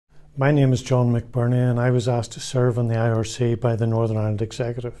My name is John McBurney and I was asked to serve on the IRC by the Northern Ireland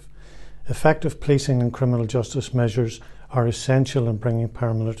Executive. Effective policing and criminal justice measures are essential in bringing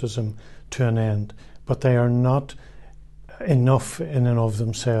paramilitarism to an end, but they are not enough in and of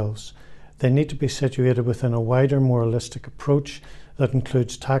themselves. They need to be situated within a wider, more holistic approach that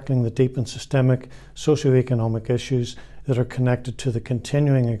includes tackling the deep and systemic socio-economic issues that are connected to the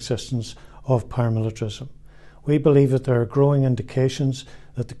continuing existence of paramilitarism. We believe that there are growing indications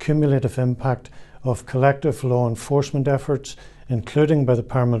that the cumulative impact of collective law enforcement efforts, including by the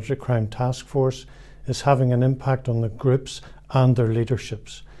Paramilitary Crime Task Force, is having an impact on the groups and their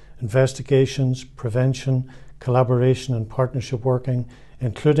leaderships. Investigations, prevention, collaboration and partnership working,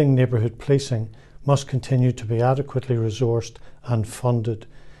 including neighbourhood policing, must continue to be adequately resourced and funded.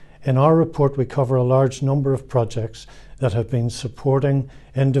 In our report, we cover a large number of projects that have been supporting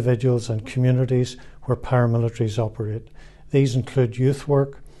individuals and communities where paramilitaries operate. These include youth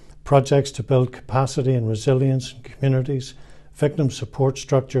work, projects to build capacity and resilience in communities, victim support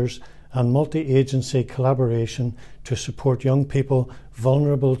structures, and multi-agency collaboration to support young people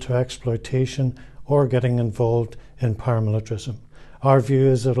vulnerable to exploitation or getting involved in paramilitarism. Our view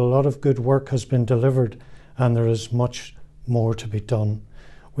is that a lot of good work has been delivered and there is much more to be done.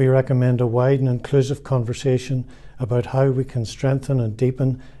 We recommend a wide and inclusive conversation about how we can strengthen and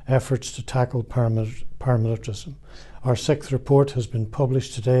deepen efforts to tackle paramilitarism. Our sixth report has been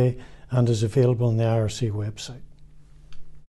published today and is available on the IRC website.